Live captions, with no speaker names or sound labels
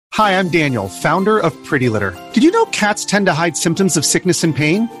Hi, I'm Daniel, founder of Pretty Litter. Did you know cats tend to hide symptoms of sickness and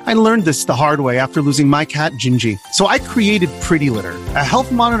pain? I learned this the hard way after losing my cat, Gingy. So I created Pretty Litter, a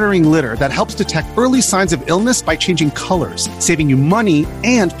health monitoring litter that helps detect early signs of illness by changing colors, saving you money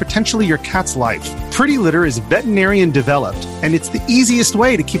and potentially your cat's life. Pretty Litter is veterinarian developed, and it's the easiest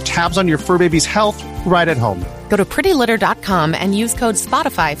way to keep tabs on your fur baby's health right at home. Go to prettylitter.com and use code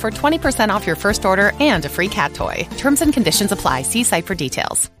SPOTIFY for 20% off your first order and a free cat toy. Terms and conditions apply. See site for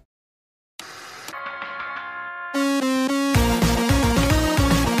details.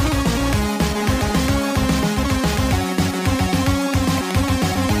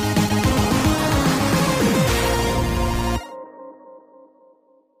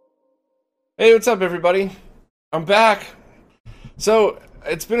 Hey, what's up, everybody? I'm back. So,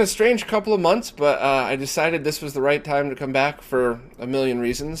 it's been a strange couple of months, but I decided this was the right time to come back for a million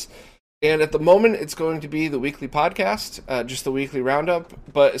reasons. And at the moment, it's going to be the weekly podcast, just the weekly roundup.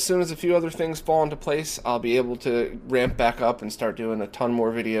 But as soon as a few other things fall into place, I'll be able to ramp back up and start doing a ton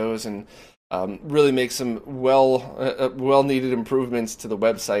more videos and really make some well-needed improvements to the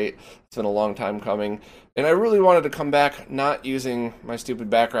website. It's been a long time coming. And I really wanted to come back not using my stupid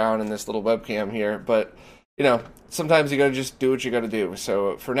background and this little webcam here, but, you know, sometimes you gotta just do what you gotta do.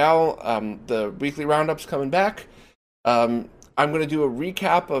 So for now, the weekly roundup's coming back. I'm gonna do a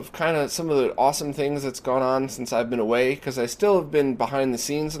recap of kind of some of the awesome things that's gone on since I've been away, because I still have been behind the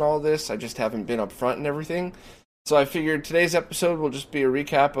scenes and all of this. I just haven't been up front and everything. So I figured today's episode will just be a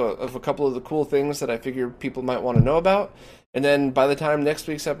recap of a couple of the cool things that I figured people might want to know about. And then by the time next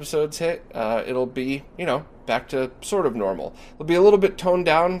week's episodes hit, it'll be, you know, back to sort of normal. It'll be a little bit toned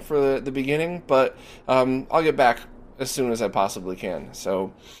down for the beginning, but I'll get back as soon as I possibly can.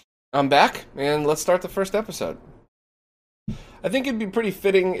 So I'm back, and let's start the first episode. I think it'd be pretty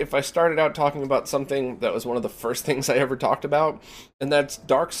fitting if I started out talking about something that was one of the first things I ever talked about, and that's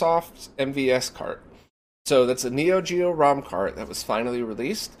Darksoft's MVS cart. So that's a Neo Geo ROM cart that was finally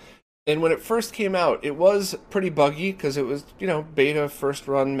released. And when it first came out, it was pretty buggy because it was, you know, beta first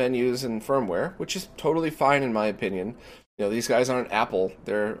run menus and firmware, which is totally fine in my opinion. You know, these guys aren't Apple.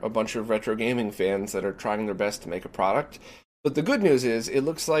 They're a bunch of retro gaming fans that are trying their best to make a product. But the good news is it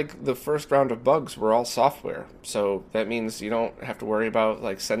looks like the first round of bugs were all software. So that means you don't have to worry about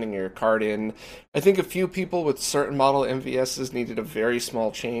like sending your card in. I think a few people with certain model MVSs needed a very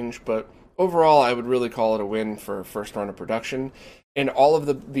small change, but overall I would really call it a win for first run of production. And all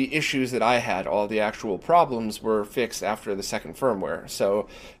of the issues that I had, all the actual problems, were fixed after the second firmware. So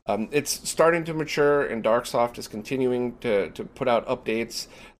it's starting to mature, and Darksoft is continuing to put out updates,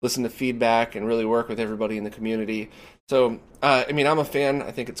 listen to feedback, and really work with everybody in the community. So, I mean, I'm a fan.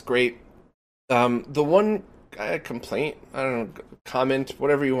 I think it's great. The one complaint, I don't know, comment,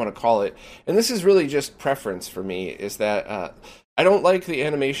 whatever you want to call it, and this is really just preference for me, is that I don't like the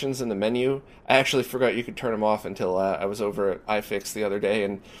animations in the menu. I actually forgot you could turn them off until I was over at iFix the other day,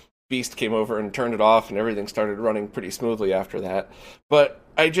 and Beast came over and turned it off, and everything started running pretty smoothly after that. But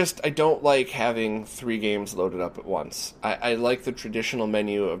I don't like having 3 games loaded up at once. I like the traditional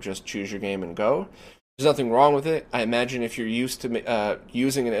menu of just choose your game and go. There's nothing wrong with it. I imagine if you're used to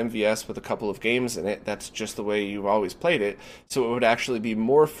using an MVS with a couple of games in it, that's just the way you've always played it, so it would actually be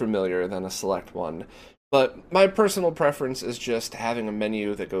more familiar than a select one. But my personal preference is just having a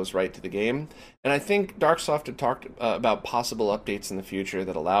menu that goes right to the game. And I think Darksoft had talked about possible updates in the future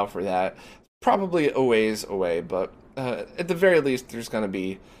that allow for that. Probably a ways away, but at the very least, there's going to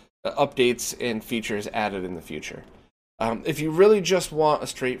be updates and features added in the future. If you really just want a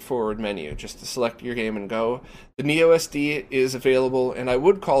straightforward menu, just to select your game and go, the Neo SD is available, and I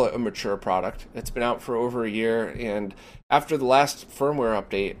would call it a mature product. It's been out for over a year, and after the last firmware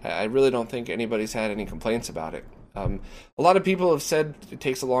update, I really don't think anybody's had any complaints about it. A lot of people have said it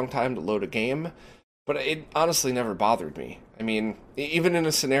takes a long time to load a game, but it honestly never bothered me. I mean, even in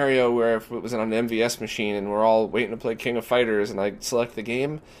a scenario where if it was on an MVS machine and we're all waiting to play King of Fighters and I select the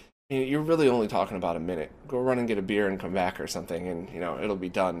game, you're really only talking about a minute. Go run and get a beer and come back or something, and, you know, it'll be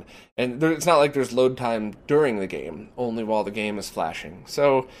done. And it's not like there's load time during the game, only while the game is flashing.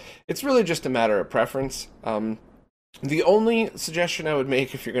 So it's really just a matter of preference. The only suggestion I would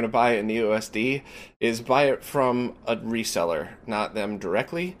make if you're going to buy a Neo SD is buy it from a reseller, not them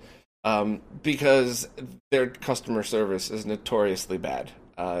directly, because their customer service is notoriously bad.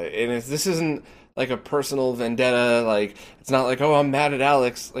 And this isn't like a personal vendetta, like, it's not like, oh, I'm mad at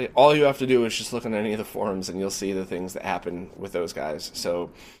Alex. Like, all you have to do is just look on any of the forums and you'll see the things that happen with those guys.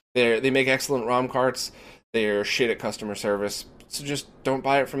 So they make excellent ROM carts, they're shit at customer service, so just don't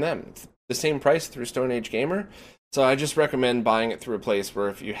buy it from them. It's the same price through Stone Age Gamer, So I just recommend buying it through a place where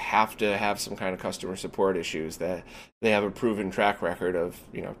if you have to have some kind of customer support issues, that they have a proven track record of,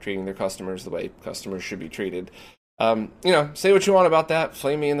 treating their customers the way customers should be treated. Say what you want about that.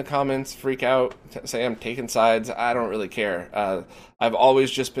 Flame me in the comments, freak out, say I'm taking sides. I don't really care. I've always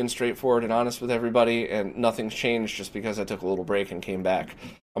just been straightforward and honest with everybody, and nothing's changed just because I took a little break and came back.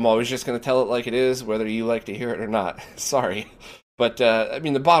 I'm always just going to tell it like it is, whether you like to hear it or not. Sorry. But,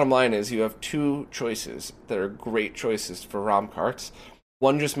 the bottom line is you have two choices that are great choices for ROM carts.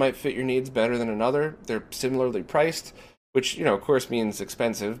 One just might fit your needs better than another. They're similarly priced, which, of course means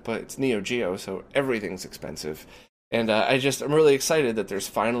expensive, but it's Neo Geo, so everything's expensive. And I'm really excited that there's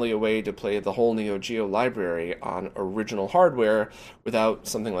finally a way to play the whole Neo Geo library on original hardware without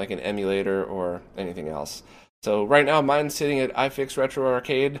something like an emulator or anything else. So right now, mine's sitting at iFix Retro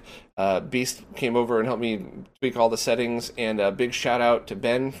Arcade. Beast came over and helped me tweak all the settings, and a big shout out to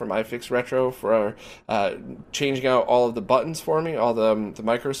Ben from iFix Retro for changing out all of the buttons for me, all the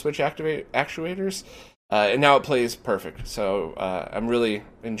micro switch actuators, and now it plays perfect. So I'm really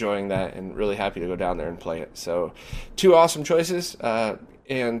enjoying that and really happy to go down there and play it. So 2 awesome choices.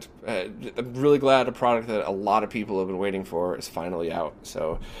 And I'm really glad a product that a lot of people have been waiting for is finally out.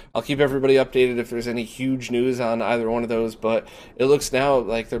 So I'll keep everybody updated if there's any huge news on either one of those. But it looks now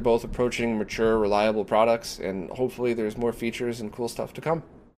like they're both approaching mature, reliable products. And hopefully there's more features and cool stuff to come.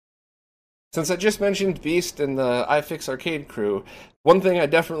 Since I just mentioned Beast and the iFix Arcade crew, one thing I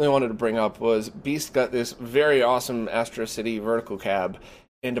definitely wanted to bring up was Beast got this very awesome Astro City vertical cab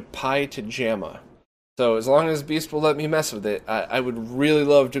and a Pi to JAMA. So as long as Beast will let me mess with it, I would really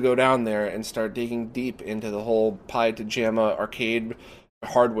love to go down there and start digging deep into the whole Pi to JAMA arcade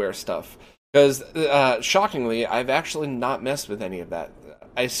hardware stuff. Because, shockingly, I've actually not messed with any of that.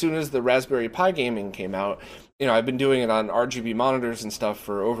 As soon as the Raspberry Pi gaming came out, I've been doing it on RGB monitors and stuff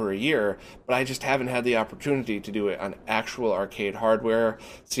for over a year, but I just haven't had the opportunity to do it on actual arcade hardware,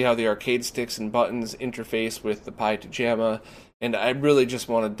 see how the arcade sticks and buttons interface with the Pi to JAMA. And I really just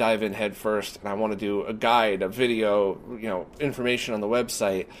want to dive in head first, and I want to do a guide, a video, information on the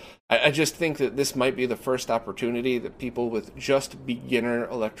website. I just think that this might be the first opportunity that people with just beginner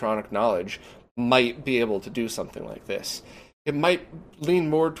electronic knowledge might be able to do something like this. It might lean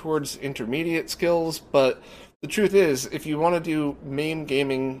more towards intermediate skills, but the truth is, if you want to do MAME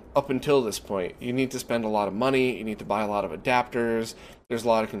gaming up until this point, you need to spend a lot of money, you need to buy a lot of adapters, there's a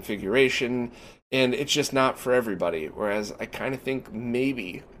lot of configuration, and it's just not for everybody. Whereas I kind of think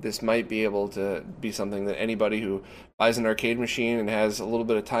maybe this might be able to be something that anybody who buys an arcade machine and has a little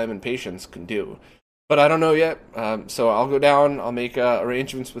bit of time and patience can do. But I don't know yet, so I'll go down, I'll make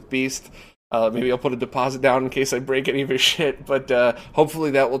arrangements with Beast. Maybe I'll put a deposit down in case I break any of his shit, but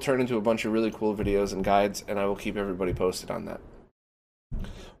hopefully that will turn into a bunch of really cool videos and guides, and I will keep everybody posted on that.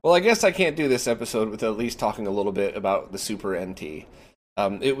 Well, I guess I can't do this episode without at least talking a little bit about the Super NT.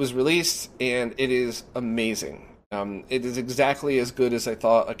 It was released, and it is amazing. It is exactly as good as I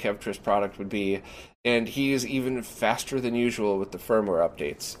thought a Kevtris product would be, and he is even faster than usual with the firmware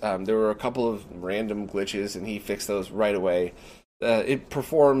updates. There were a couple of random glitches, and he fixed those right away. It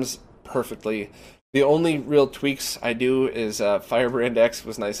performs perfectly. The only real tweaks I do is Firebrand X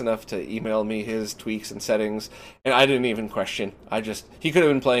was nice enough to email me his tweaks and settings, and I didn't even question. He could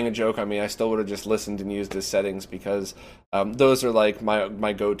have been playing a joke on me. I still would have just listened and used his settings because those are like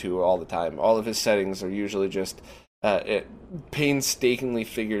my go-to all the time. All of his settings are usually just painstakingly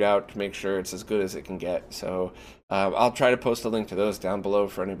figured out to make sure it's as good as it can get. So I'll try to post a link to those down below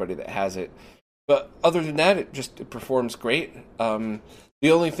for anybody that has it. But other than that, it performs great. The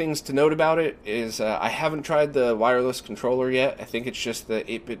only things to note about it is I haven't tried the wireless controller yet. I think it's just the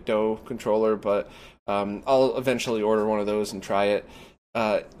 8-bit DOE controller, but I'll eventually order one of those and try it.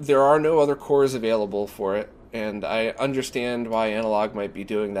 There are no other cores available for it, and I understand why Analog might be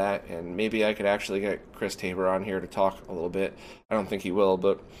doing that, and maybe I could actually get Chris Tabor on here to talk a little bit. I don't think he will,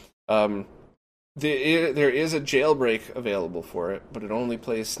 but there is a jailbreak available for it, but it only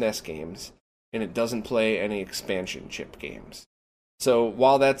plays SNES games, and it doesn't play any expansion chip games. So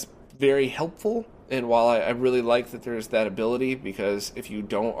while that's very helpful, and while I really like that there's that ability, because if you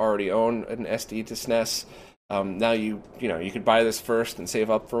don't already own an SD to SNES, now you could buy this first and save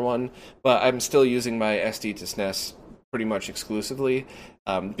up for one, but I'm still using my SD to SNES pretty much exclusively,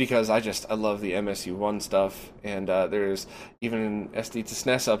 because I love the MSU1 stuff, and there's even an SD to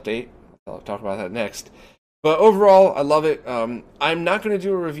SNES update. I'll talk about that next. But overall, I love it. I'm not going to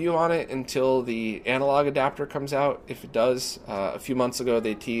do a review on it until the analog adapter comes out, if it does. A few months ago,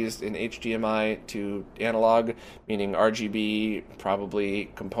 they teased an HDMI to analog, meaning RGB,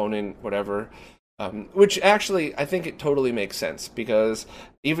 probably component, whatever. Which actually, I think it totally makes sense, because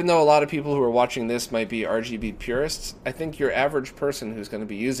even though a lot of people who are watching this might be RGB purists, I think your average person who's going to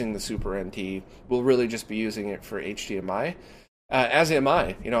be using the Super NT will really just be using it for HDMI. As am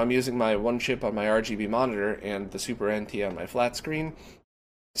I. I'm using my one chip on my RGB monitor and the Super NT on my flat screen.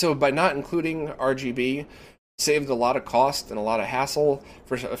 So by not including RGB, saved a lot of cost and a lot of hassle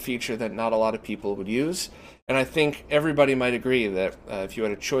for a feature that not a lot of people would use. And I think everybody might agree that if you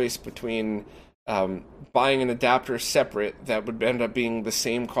had a choice between buying an adapter separate, that would end up being the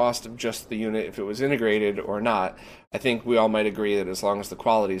same cost of just the unit if it was integrated or not, I think we all might agree that as long as the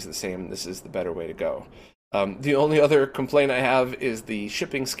quality is the same, this is the better way to go. The only other complaint I have is the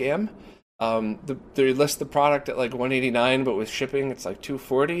shipping scam. They list the product at like $189, but with shipping it's like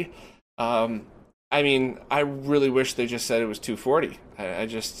 $240. I mean, I really wish they just said it was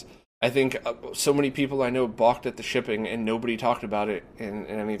 $240. I think so many people I know balked at the shipping, and nobody talked about it in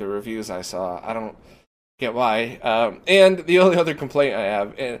any of the reviews I saw. I don't get why. And the only other complaint I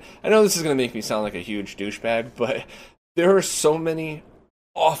have, and I know this is going to make me sound like a huge douchebag, but there are so many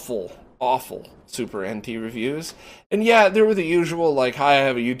awful Super NT reviews. And yeah, there were the usual, like, hi, I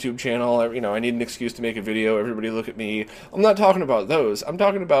have a YouTube channel, I need an excuse to make a video, everybody look at me. I'm not talking about those. I'm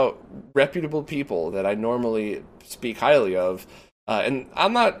talking about reputable people that I normally speak highly of. And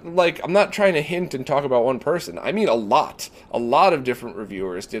I'm not trying to hint and talk about one person. I mean a lot of different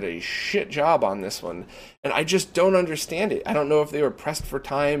reviewers did a shit job on this one, and I just don't understand it. I don't know if they were pressed for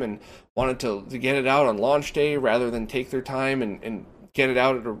time and wanted to get it out on launch day rather than take their time and get it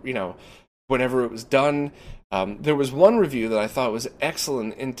out at, whenever it was done. There was one review that I thought was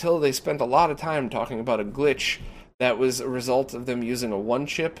excellent until they spent a lot of time talking about a glitch that was a result of them using a one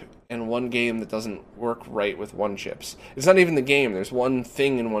chip and one game that doesn't work right with one chips. It's not even the game. There's one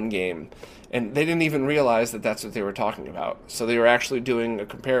thing in one game. And they didn't even realize that that's what they were talking about. So they were actually doing a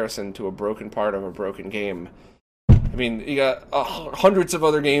comparison to a broken part of a broken game. I mean, you got hundreds of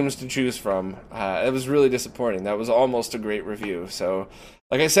other games to choose from. It was really disappointing. That was almost a great review. So,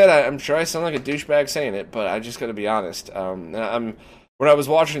 like I said, I'm sure I sound like a douchebag saying it, but I just got to be honest. When I was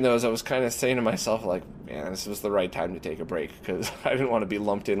watching those, I was kind of saying to myself, like, man, this was the right time to take a break, because I didn't want to be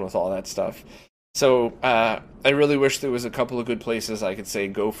lumped in with all that stuff. So I really wish there was a couple of good places I could say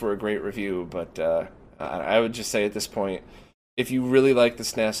go for a great review, but I would just say at this point, if you really like the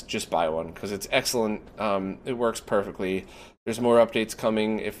SNES, just buy one, because it's excellent. It works perfectly. There's more updates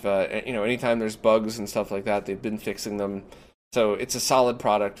coming. If anytime there's bugs and stuff like that, they've been fixing them. So it's a solid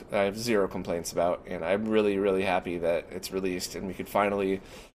product I have zero complaints about, and I'm really, really happy that it's released and we could finally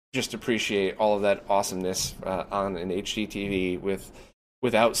just appreciate all of that awesomeness on an HD TV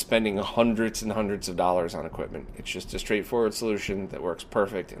without spending hundreds and hundreds of dollars on equipment. It's just a straightforward solution that works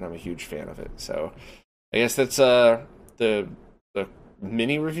perfect, and I'm a huge fan of it. So I guess that's the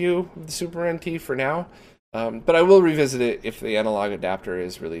mini review of the Super NT for now, but I will revisit it if the analog adapter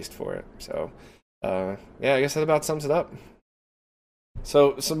is released for it. So I guess that about sums it up.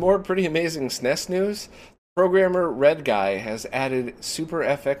 So, some more pretty amazing SNES news. Programmer Red Guy has added Super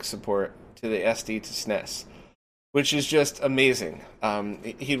FX support to the SD to SNES, which is just amazing.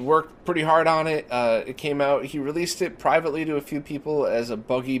 He'd worked pretty hard on it. It came out, he released it privately to a few people as a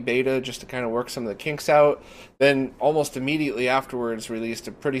buggy beta just to kind of work some of the kinks out. Then, almost immediately afterwards, released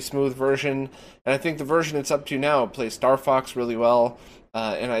a pretty smooth version. And I think the version it's up to now plays Star Fox really well.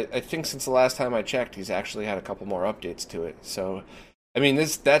 And I think since the last time I checked, he's actually had a couple more updates to it. So, I mean,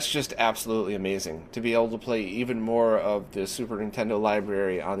 that's just absolutely amazing. To be able to play even more of the Super Nintendo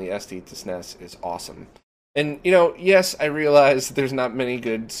library on the SD to SNES is awesome. And, yes, I realize there's not many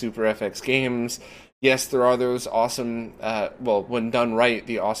good Super FX games. Yes, there are those awesome, when done right,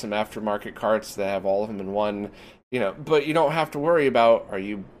 the awesome aftermarket carts that have all of them in one. But you don't have to worry about, are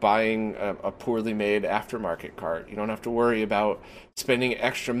you buying a poorly made aftermarket cart? You don't have to worry about spending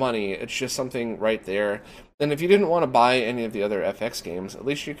extra money. It's just something right there. And if you didn't want to buy any of the other FX games, at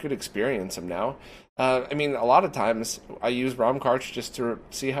least you could experience them now. I mean, a lot of times I use ROM carts just to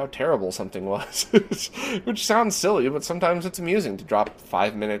see how terrible something was, which sounds silly, but sometimes it's amusing to drop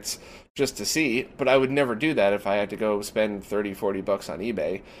 5 minutes just to see. But I would never do that if I had to go spend $30-$40 on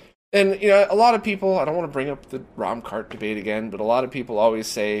eBay. And, a lot of people, I don't want to bring up the ROM cart debate again, but a lot of people always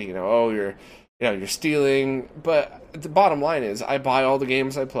say, you're stealing. But the bottom line is, I buy all the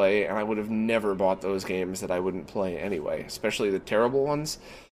games I play, and I would have never bought those games that I wouldn't play anyway, especially the terrible ones.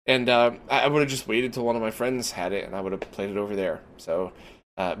 And I would have just waited till one of my friends had it, and I would have played it over there. So,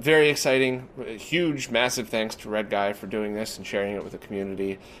 very exciting. Huge, massive thanks to Red Guy for doing this and sharing it with the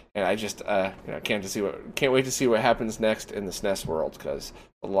community. And I just, can't wait to see what happens next in the SNES world, because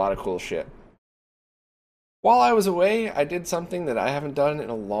a lot of cool shit. While I was away, I did something that I haven't done in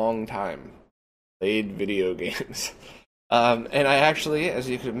a long time. played video games. And I actually, as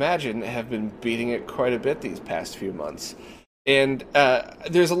you can imagine, have been beating it quite a bit these past few months. And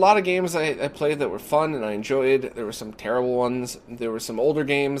there's a lot of games I played that were fun and I enjoyed. There were some terrible ones. There were some older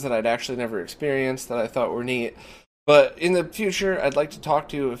games that I'd actually never experienced that I thought were neat. But in the future, I'd like to talk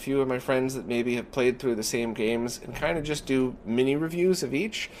to a few of my friends that maybe have played through the same games and kind of just do mini reviews of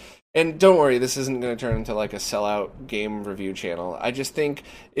each. And don't worry, this isn't going to turn into like a sellout game review channel. I just think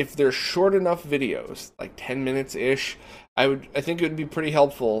if they're short enough videos, like 10 minutes-ish, I think it would be pretty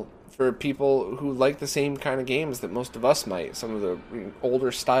helpful for people who like the same kind of games that most of us might. Some of the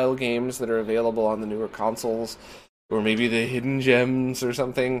older style games that are available on the newer consoles, or maybe the hidden gems or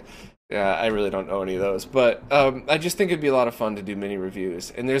something. I really don't know any of those, but I just think it'd be a lot of fun to do mini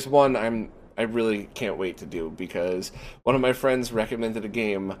reviews. And there's one I really can't wait to do because one of my friends recommended a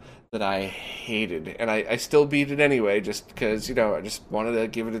game that I hated, and I still beat it anyway just because, I just wanted to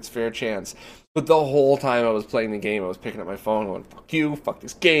give it its fair chance. But the whole time I was playing the game, I was picking up my phone going, fuck you, fuck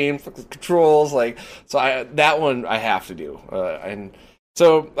this game, fuck the controls, that one I have to do. And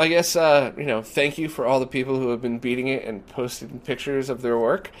so I guess, thank you for all the people who have been beating it and posting pictures of their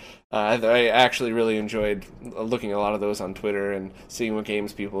work. I actually really enjoyed looking at a lot of those on Twitter and seeing what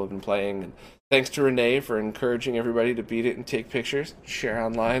games people have been playing. And thanks to Renee for encouraging everybody to beat it and take pictures, share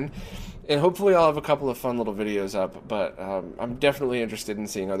online. And hopefully I'll have a couple of fun little videos up, but I'm definitely interested in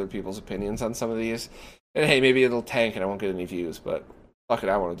seeing other people's opinions on some of these. And hey, maybe it'll tank and I won't get any views, but fuck it,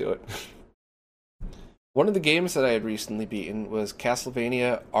 I want to do it. One of the games that I had recently beaten was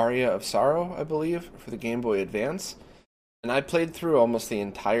Castlevania Aria of Sorrow, I believe, for the Game Boy Advance. And I played through almost the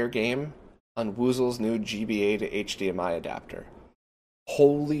entire game on Woozle's new GBA to HDMI adapter.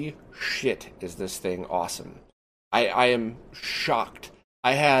 Holy shit, is this thing awesome. I am shocked.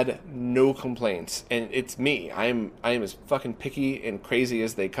 I had no complaints, and it's me. I am as fucking picky and crazy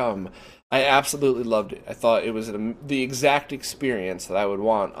as they come. I absolutely loved it. I thought it was the exact experience that I would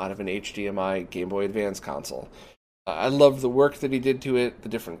want out of an HDMI Game Boy Advance console. I loved the work that he did to it, the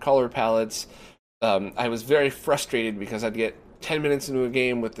different color palettes. I was very frustrated because I'd get 10 minutes into a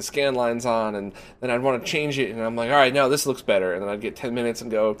game with the scan lines on, and then I'd want to change it, and I'm like, all right, now this looks better. And then I'd get 10 minutes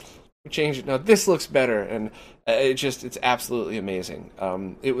and go, change it, now this looks better. And it's absolutely amazing.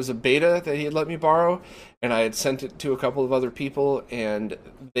 It was a beta that he had let me borrow, and I had sent it to a couple of other people, and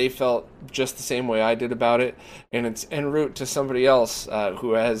they felt just the same way I did about it. And it's en route to somebody else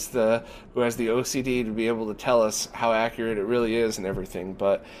who has the OCD to be able to tell us how accurate it really is and everything.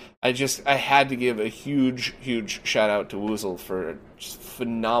 But I had to give a huge shout out to Woozle for just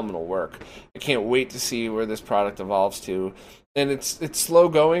phenomenal work. I can't wait to see where this product evolves to. And it's slow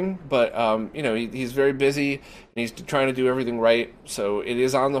going, but he's very busy and he's trying to do everything right. So it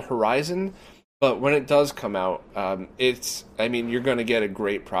is on the horizon. But when it does come out, you're going to get a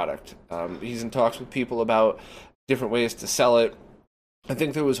great product. He's in talks with people about different ways to sell it. I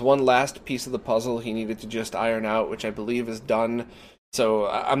think there was one last piece of the puzzle he needed to just iron out, which I believe is done. So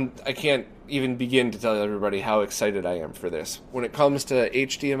I can't even begin to tell everybody how excited I am for this. When it comes to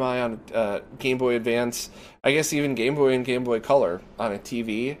HDMI on Game Boy Advance, I guess even Game Boy and Game Boy Color on a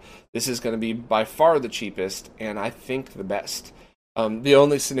TV, this is going to be by far the cheapest, and I think the best. The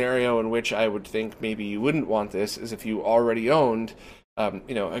only scenario in which I would think maybe you wouldn't want this is if you already owned, a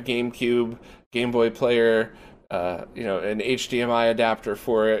GameCube, Game Boy player, an HDMI adapter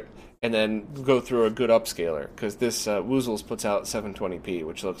for it, and then go through a good upscaler, because this Woozles puts out 720p,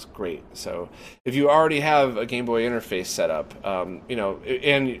 which looks great. So if you already have a Game Boy interface set up,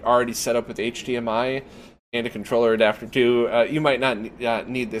 and already set up with HDMI and a controller adapter too, you might not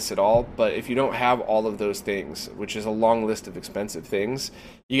need this at all. But if you don't have all of those things, which is a long list of expensive things,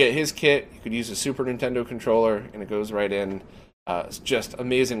 you get his kit. You could use a Super Nintendo controller, and it goes right in. It's just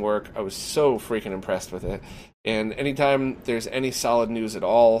amazing work. I was so freaking impressed with it. And anytime there's any solid news at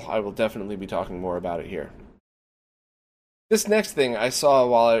all, I will definitely be talking more about it here. This next thing I saw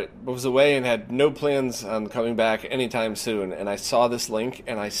while I was away and had no plans on coming back anytime soon, and I saw this link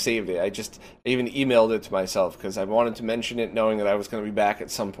and I saved it. I even emailed it to myself because I wanted to mention it knowing that I was going to be back at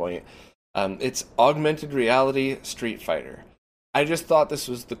some point. It's Augmented Reality Street Fighter. I just thought this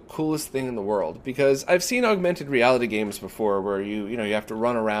was the coolest thing in the world because I've seen augmented reality games before where you have to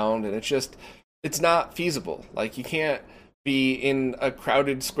run around and it's not feasible. Like, you can't be in a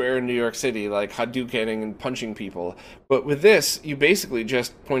crowded square in New York City, like Hadoukening and punching people. But with this, you basically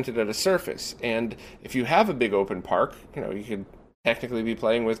just pointed at a surface. And if you have a big open park, you could technically be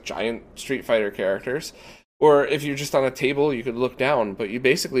playing with giant Street Fighter characters. Or if you're just on a table, you could look down, but you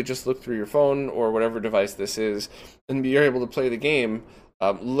basically just look through your phone or whatever device this is, and you're able to play the game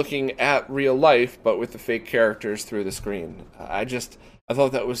looking at real life, but with the fake characters through the screen. I I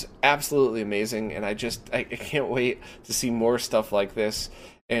thought that was absolutely amazing, and I can't wait to see more stuff like this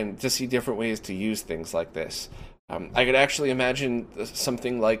and to see different ways to use things like this. I could actually imagine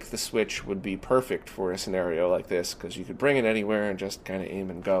something like the Switch would be perfect for a scenario like this, because you could bring it anywhere and just kind of aim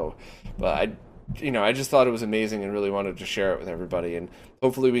and go. But I just thought it was amazing and really wanted to share it with everybody, and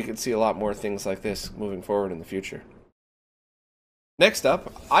hopefully we could see a lot more things like this moving forward in the future. Next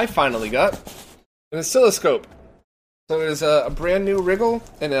up, I finally got an oscilloscope. So it is a brand new Riggle,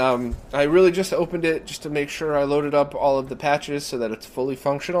 and I really just opened it just to make sure I loaded up all of the patches so that it's fully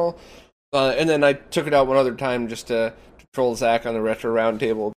functional. And then I took it out one other time just to troll Zach on the Retro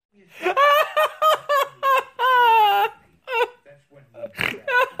Roundtable.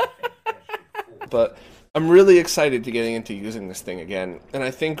 But I'm really excited to getting into using this thing again. And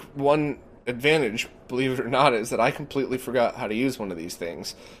I think one advantage, believe it or not, is that I completely forgot how to use one of these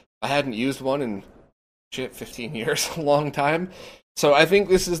things. I hadn't used one in 15 years, a long time. So I think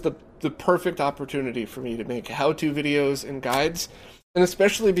this is the perfect opportunity for me to make how-to videos and guides, and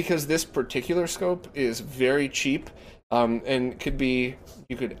especially because this particular scope is very cheap, and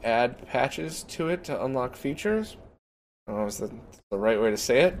you could add patches to it to unlock features. I don't know if that's the right way to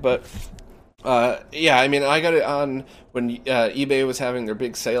say it, but yeah, I mean, I got it on when eBay was having their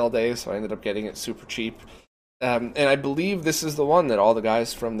big sale day, so I ended up getting it super cheap. And I believe this is the one that all the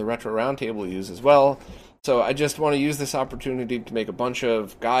guys from the Retro Roundtable use as well. So I just want to use this opportunity to make a bunch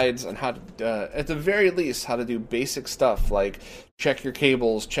of guides on how to, at the very least, how to do basic stuff like check your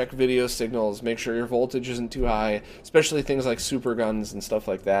cables, check video signals, make sure your voltage isn't too high, especially things like super guns and stuff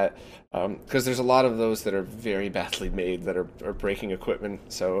like that, because there's a lot of those that are very badly made that are breaking equipment.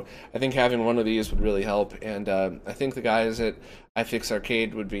 So I think having one of these would really help, and I think the guys at iFix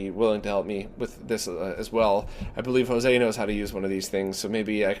Arcade would be willing to help me with this as well. I believe Jose knows how to use one of these things, so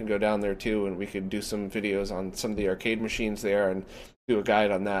maybe I can go down there too and we could do some videos on some of the arcade machines there and do a guide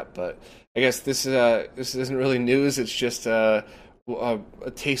on that. But I guess this isn't really news, it's just a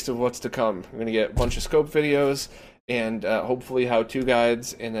taste of what's to come. I'm going to get a bunch of scope videos and hopefully how-to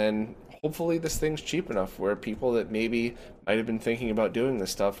guides, and then hopefully this thing's cheap enough where people that maybe might have been thinking about doing this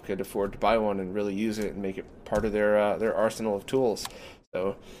stuff could afford to buy one and really use it and make it part of their arsenal of tools.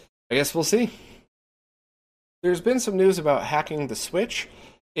 So I guess we'll see. There's been some news about hacking the Switch,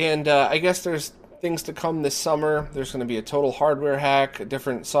 and I guess there's things to come this summer. There's going to be a total hardware hack, a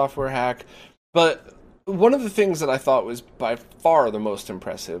different software hack, but one of the things that I thought was by far the most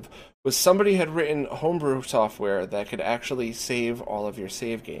impressive was somebody had written homebrew software that could actually save all of your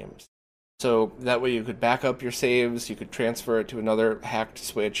save games. So that way you could back up your saves, you could transfer it to another hacked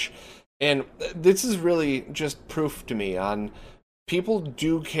Switch. And this is really just proof to me on people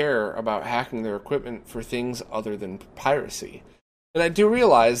do care about hacking their equipment for things other than piracy. And I do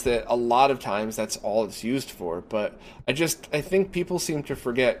realize that a lot of times that's all it's used for, but I think people seem to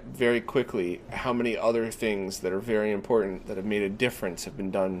forget very quickly how many other things that are very important that have made a difference have been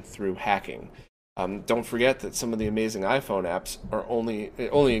done through hacking. Don't forget that some of the amazing iPhone apps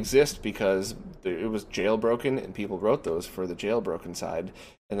only exist because it was jailbroken and people wrote those for the jailbroken side,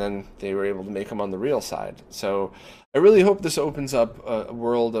 and then they were able to make them on the real side. So I really hope this opens up a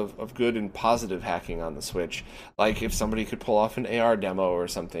world of good and positive hacking on the Switch. Like if somebody could pull off an AR demo or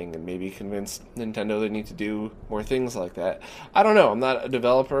something and maybe convince Nintendo they need to do more things like that. I don't know. I'm not a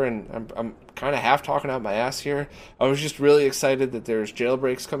developer, and I'm kind of half talking out my ass here. I was just really excited that there's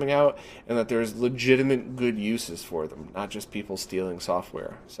jailbreaks coming out and that there's legitimate good uses for them, not just people stealing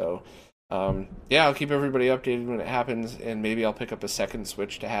software. So yeah, I'll keep everybody updated when it happens, and maybe I'll pick up a second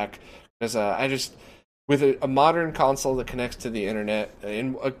Switch to hack, because with a modern console that connects to the internet,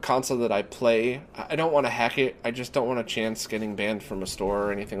 in a console that I play, I don't want to hack it. I just don't want a chance getting banned from a store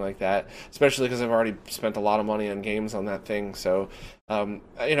or anything like that, especially because I've already spent a lot of money on games on that thing. So, I'm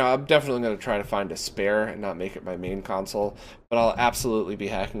definitely going to try to find a spare and not make it my main console, but I'll absolutely be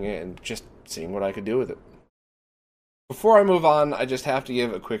hacking it and just seeing what I could do with it. Before I move on, I just have to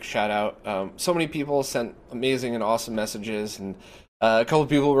give a quick shout out. So many people sent amazing and awesome messages, and a couple of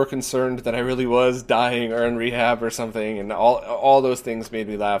people were concerned that I really was dying or in rehab or something, and all those things made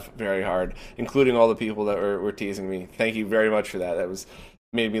me laugh very hard, including all the people that were teasing me. Thank you very much for that. That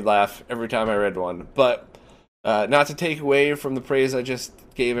made me laugh every time I read one. But not to take away from the praise I just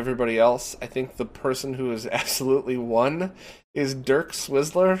gave everybody else, I think the person who has absolutely won is Dirk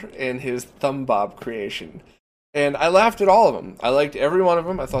Swizzler and his Thumb Bob creation. And I laughed at all of them. I liked every one of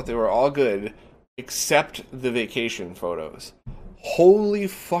them. I thought they were all good, except the vacation photos. Holy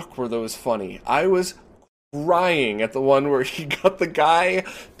fuck, were those funny. I was crying at the one where he got the guy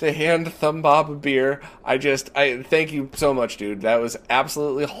to hand Thumb Bob a beer. I thank you so much, dude. That was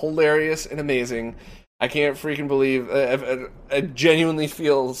absolutely hilarious and amazing. I can't freaking believe. It genuinely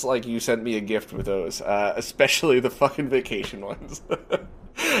feels like you sent me a gift with those, especially the fucking vacation ones.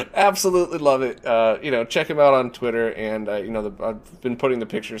 Absolutely love it. Check him out on Twitter, and I've been putting the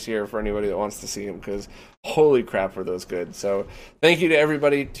pictures here for anybody that wants to see them, because holy crap, were those good. So thank you to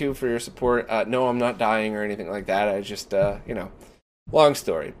everybody too for your support. No, I'm not dying or anything like that. I just long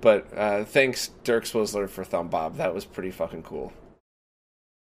story, but thanks Dirk Swizzler for Thumb Bob. That was pretty fucking cool.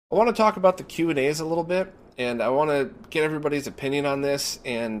 I want to talk about the Q&As a little bit, and I want to get everybody's opinion on this,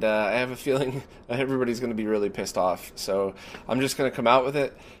 and I have a feeling everybody's going to be really pissed off, so I'm just going to come out with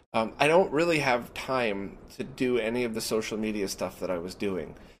it. I don't really have time to do any of the social media stuff that I was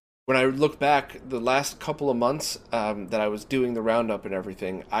doing. When I look back, the last couple of months that I was doing the roundup and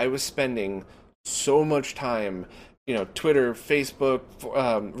everything, I was spending so much time Twitter, Facebook,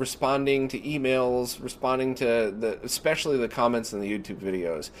 responding to emails, responding to especially the comments in the YouTube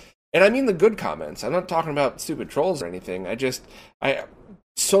videos. And I mean the good comments. I'm not talking about stupid trolls or anything.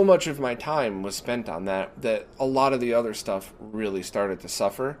 So much of my time was spent on that a lot of the other stuff really started to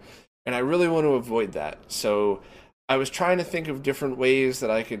suffer. And I really want to avoid that. So I was trying to think of different ways that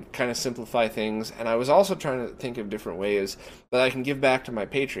I could kind of simplify things, and I was also trying to think of different ways that I can give back to my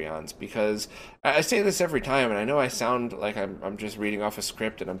Patreons, because I say this every time, and I know I sound like I'm just reading off a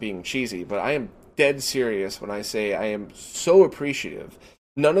script and I'm being cheesy, but I am dead serious when I say I am so appreciative.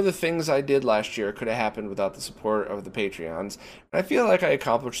 None of the things I did last year could have happened without the support of the Patreons, and I feel like I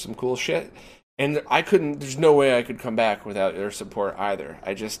accomplished some cool shit. And there's no way I could come back without their support either.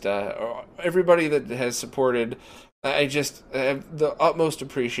 I just, everybody that has supported, I just have the utmost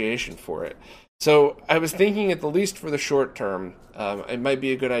appreciation for it. So I was thinking, at the least for the short term, it might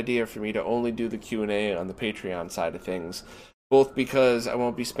be a good idea for me to only do the Q&A on the Patreon side of things, both because I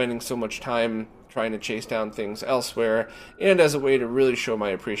won't be spending so much time trying to chase down things elsewhere, and as a way to really show my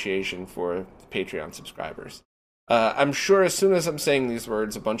appreciation for the Patreon subscribers. I'm sure as soon as I'm saying these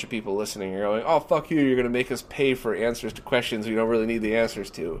words, a bunch of people listening are going, oh, fuck you, you're going to make us pay for answers to questions we don't really need the answers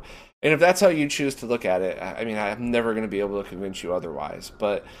to. And if that's how you choose to look at it, I mean, I'm never going to be able to convince you otherwise.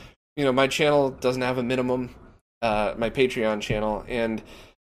 But, my channel doesn't have a minimum, my Patreon channel, and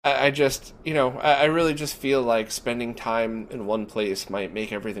I really just feel like spending time in one place might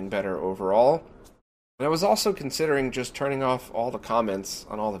make everything better overall. And I was also considering just turning off all the comments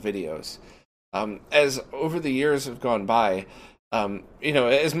on all the videos. As over the years have gone by,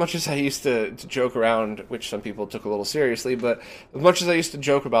 as much as I used to joke around, which some people took a little seriously, but as much as I used to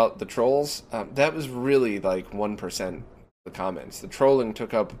joke about the trolls, that was really like 1% of the comments. The trolling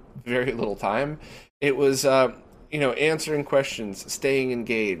took up very little time. It was, answering questions, staying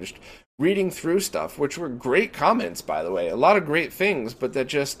engaged, reading through stuff, which were great comments, by the way. A lot of great things, but that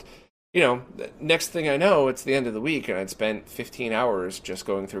just... next thing I know, it's the end of the week, and I'd spent 15 hours just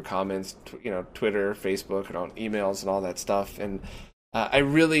going through comments, Twitter, Facebook, and on emails and all that stuff. And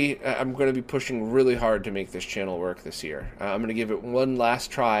I'm going to be pushing really hard to make this channel work this year. I'm going to give it one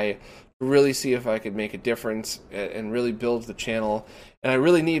last try to really see if I could make a difference and really build the channel. And I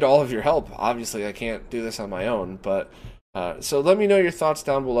really need all of your help. Obviously, I can't do this on my own, but... so let me know your thoughts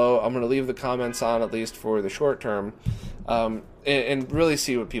down below. I'm going to leave the comments on, at least for the short term, and really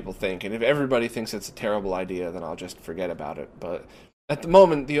see what people think. And if everybody thinks it's a terrible idea, then I'll just forget about it. But at the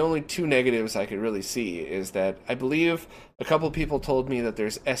moment, the only two negatives I could really see is that I believe a couple people told me that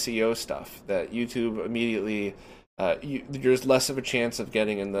there's SEO stuff, that YouTube immediately, there's less of a chance of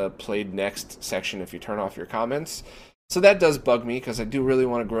getting in the played next section if you turn off your comments. So that does bug me, because I do really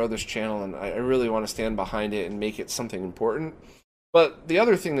want to grow this channel, and I really want to stand behind it and make it something important. But the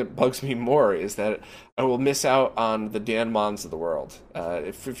other thing that bugs me more is that I will miss out on the Dan Mons of the world.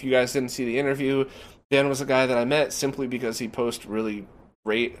 If you guys didn't see the interview, Dan was a guy that I met simply because he posts really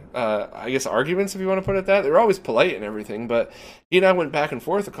great, arguments, if you want to put it that. They were always polite and everything, but he and I went back and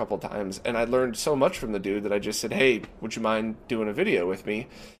forth a couple times, and I learned so much from the dude that I just said, hey, would you mind doing a video with me?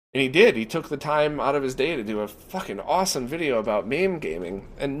 And he did. He took the time out of his day to do a fucking awesome video about MAME gaming,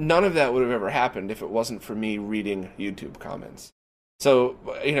 and none of that would have ever happened if it wasn't for me reading YouTube comments. So,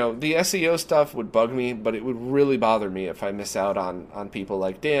 the SEO stuff would bug me, but it would really bother me if I miss out on people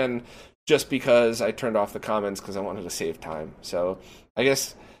like Dan, just because I turned off the comments because I wanted to save time. So, I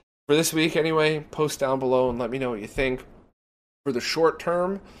guess for this week anyway, post down below and let me know what you think. For the short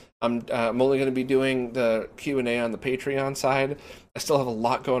term, I'm only going to be doing the Q&A on the Patreon side. I still have a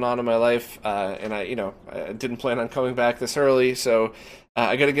lot going on in my life, and I didn't plan on coming back this early, so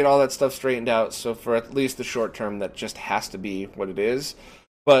I got to get all that stuff straightened out. So for at least the short term, that just has to be what it is.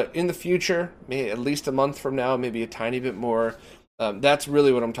 But in the future, maybe at least a month from now, maybe a tiny bit more, That's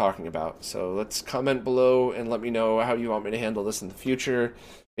really what I'm talking about. So let's comment below and let me know how you want me to handle this in the future.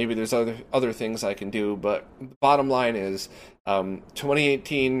 Maybe there's other things I can do, but the bottom line is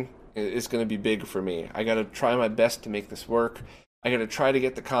 2018 is going to be big for me. I got to try my best to make this work. I got to try to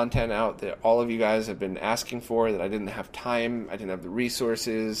get the content out that all of you guys have been asking for, that I didn't have time, I didn't have the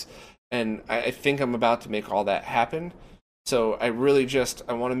resources, and I think I'm about to make all that happen. So I really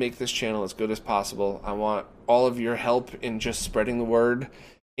I want to make this channel as good as possible. I want all of your help in just spreading the word.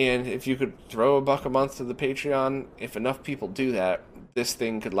 And if you could throw $1 a month to the Patreon, if enough people do that, this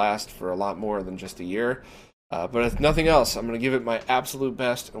thing could last for a lot more than just a year. But if nothing else, I'm going to give it my absolute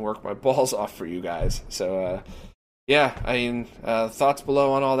best and work my balls off for you guys. So, yeah, I mean, thoughts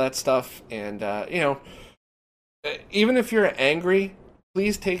below on all that stuff. And, even if you're angry,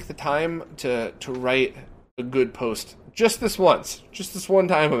 please take the time to write a good post. Just this once. Just this one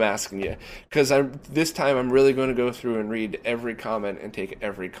time I'm asking you. Because this time I'm really going to go through and read every comment and take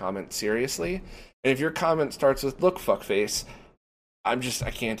every comment seriously. And if your comment starts with, look, fuckface, I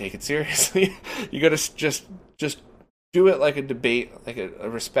can't take it seriously. You gotta just do it like a debate, like a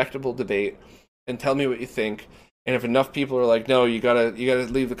respectable debate, and tell me what you think. And if enough people are like, no, you gotta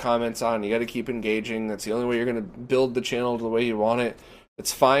leave the comments on, you gotta keep engaging, that's the only way you're gonna build the channel the way you want it,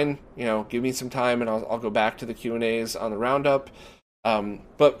 it's fine. Give me some time and I'll go back to the Q&As on the roundup.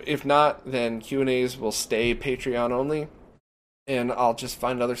 But if not, then Q&As will stay Patreon only, and I'll just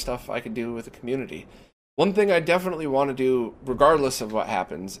find other stuff I can do with the community. One thing I definitely want to do, regardless of what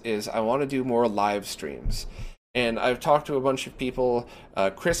happens, is I want to do more live streams. And I've talked to a bunch of people.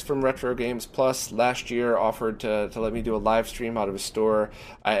 Chris from Retro Games Plus last year offered to let me do a live stream out of his store.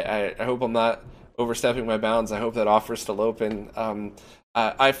 I hope I'm not overstepping my bounds. I hope that offer's still open.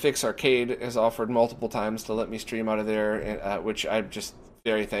 iFix Arcade has offered multiple times to let me stream out of there, which I'm just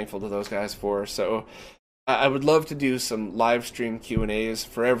very thankful to those guys for. So I would love to do some live stream Q&As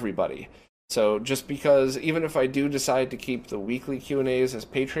for everybody. So just because, even if I do decide to keep the weekly Q&As as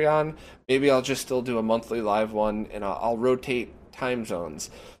Patreon, maybe I'll just still do a monthly live one, and I'll rotate time zones.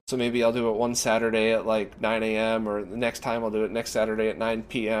 So maybe I'll do it one Saturday at like 9 a.m., or the next time I'll do it next Saturday at 9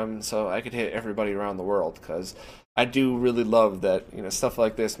 p.m., so I could hit everybody around the world, because I do really love that, stuff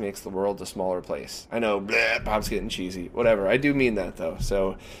like this makes the world a smaller place. I know, Bob's getting cheesy. Whatever, I do mean that, though.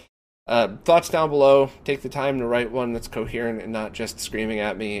 So thoughts down below. Take the time to write one that's coherent and not just screaming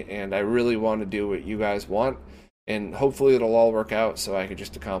at me, and I really want to do what you guys want, and hopefully it'll all work out so I could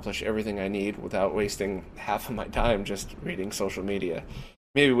just accomplish everything I need without wasting half of my time just reading social media.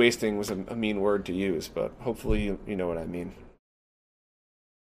 Maybe wasting was a mean word to use, but hopefully you know what I mean.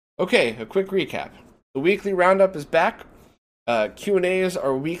 Okay, a quick recap. The weekly roundup is back. Q&As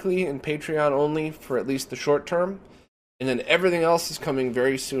are weekly and Patreon only for at least the short term. And then everything else is coming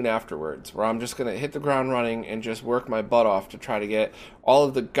very soon afterwards, where I'm just going to hit the ground running and just work my butt off to try to get all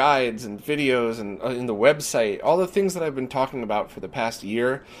of the guides and videos and in the website, all the things that I've been talking about for the past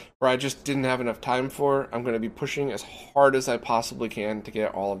year, where I just didn't have enough time for. I'm going to be pushing as hard as I possibly can to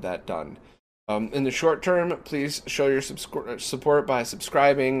get all of that done. In the short term, please show your support by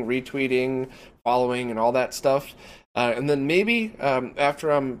subscribing, retweeting, following, and all that stuff. And then maybe after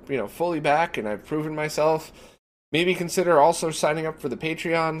I'm fully back and I've proven myself, maybe consider also signing up for the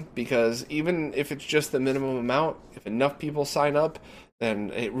Patreon, because even if it's just the minimum amount, if enough people sign up, then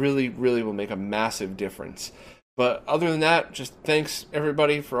it really, really will make a massive difference. But other than that, just thanks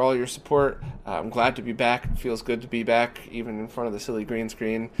everybody for all your support. I'm glad to be back. It feels good to be back, even in front of the silly green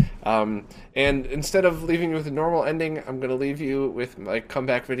screen. And instead of leaving you with a normal ending, I'm going to leave you with my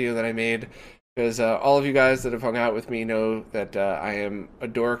comeback video that I made, because all of you guys that have hung out with me know that I am a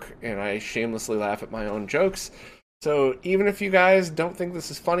dork and I shamelessly laugh at my own jokes. So even if you guys don't think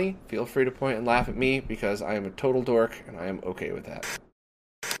this is funny, feel free to point and laugh at me, because I am a total dork and I am okay with that.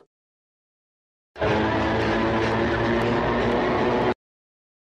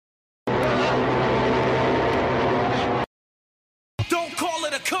 Don't call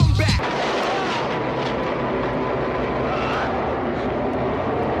it a comeback!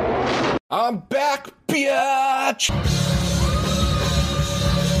 I'm back, bitch!